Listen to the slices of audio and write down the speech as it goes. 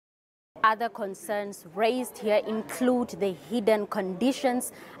Other concerns raised here include the hidden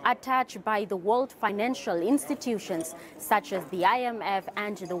conditions attached by the world financial institutions such as the IMF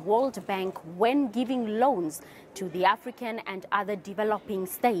and the World Bank when giving loans to the African and other developing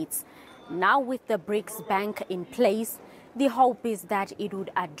states. Now with the BRICS Bank in place, the hope is that it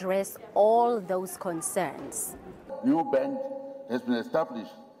would address all those concerns. New bank has been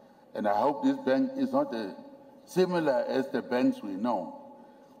established, and I hope this bank is not similar as the banks we know,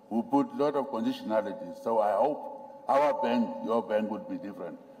 who put a lot of conditionalities. So I hope our bank, your bank, would be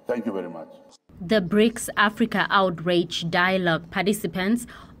different. Thank you very much. The BRICS Africa Outreach Dialogue participants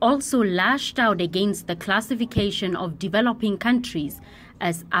also lashed out against the classification of developing countries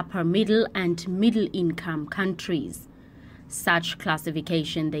as upper middle and middle income countries. Such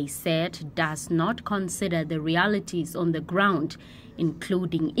classification, they said, does not consider the realities on the ground,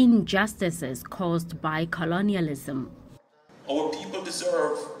 including injustices caused by colonialism. Our people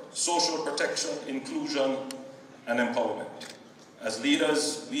deserve social protection, inclusion, and empowerment. As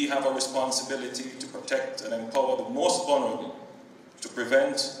leaders, we have a responsibility to protect and empower the most vulnerable, to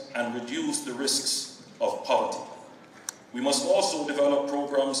prevent and reduce the risks of poverty. We must also develop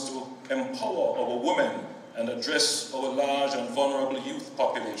programs to empower our women and address our large and vulnerable youth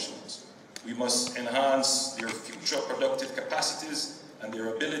populations. We must enhance their future productive capacities and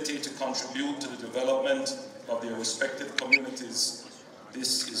their ability to contribute to the development of their respective communities.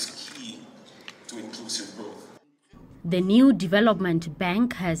 This is key to inclusive growth. The new Development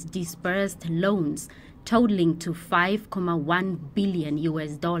Bank has disbursed loans totaling to $5.1 billion.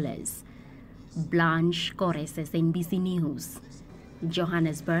 Blanche Correses, NBC News,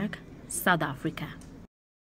 Johannesburg, South Africa.